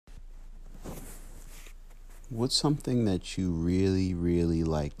What's something that you really, really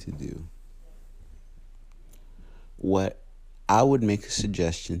like to do? What I would make a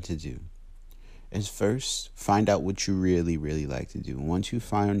suggestion to do is first find out what you really, really like to do. Once you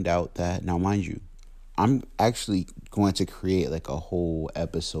find out that, now mind you, I'm actually going to create like a whole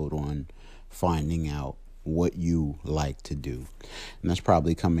episode on finding out what you like to do. And that's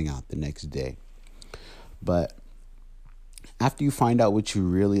probably coming out the next day. But after you find out what you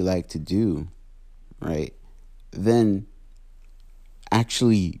really like to do, right, then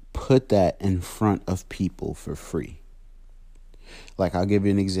actually put that in front of people for free. Like, I'll give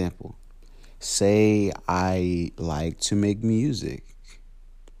you an example. Say I like to make music,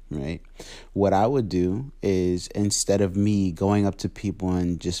 right? What I would do is, instead of me going up to people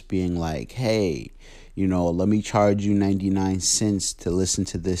and just being like, hey, let me charge you 99 cents to listen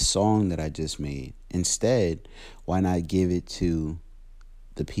to this song that I just made. Instead, why not give it to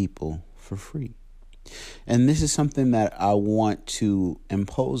the people for free? And this is something that I want to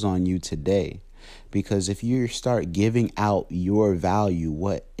impose on you today. Because if you start giving out your value,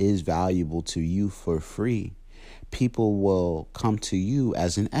 what is valuable to you for free, people will come to you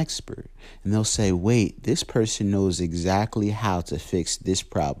as an expert. And they'll say, wait, this person knows exactly how to fix this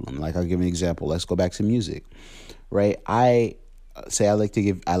problem. Like, I'll give an example. Let's go back to music, right? I like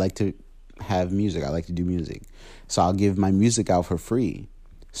to have music. I like to do music. So I'll give my music out for free.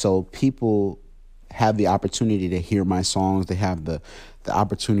 So people have the opportunity to hear my songs. They have the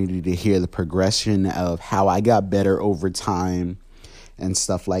opportunity to hear the progression of how I got better over time and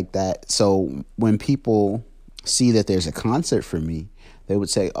stuff like that. So when people see that there's a concert for me, they would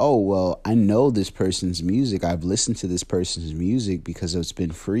say, oh, well, I know this person's music. I've listened to this person's music because it's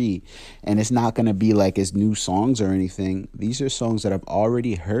been free. And it's not going to be like it's new songs or anything. These are songs that I've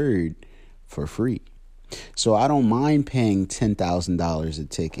already heard for free. So I don't mind paying $10,000 a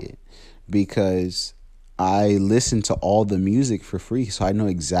ticket, because I listen to all the music for free, so I know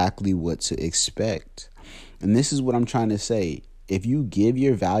exactly what to expect. And this is what I'm trying to say. If you give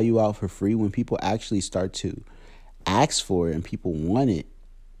your value out for free, when people actually start to ask for it and people want it,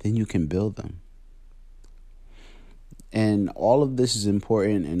 then you can build them. And all of this is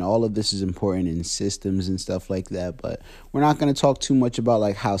important, and all of this is important in systems and stuff like that. But we're not going to talk too much about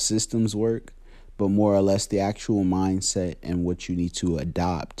like how systems work, but more or less the actual mindset and what you need to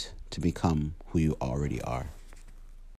adopt to become who you already are.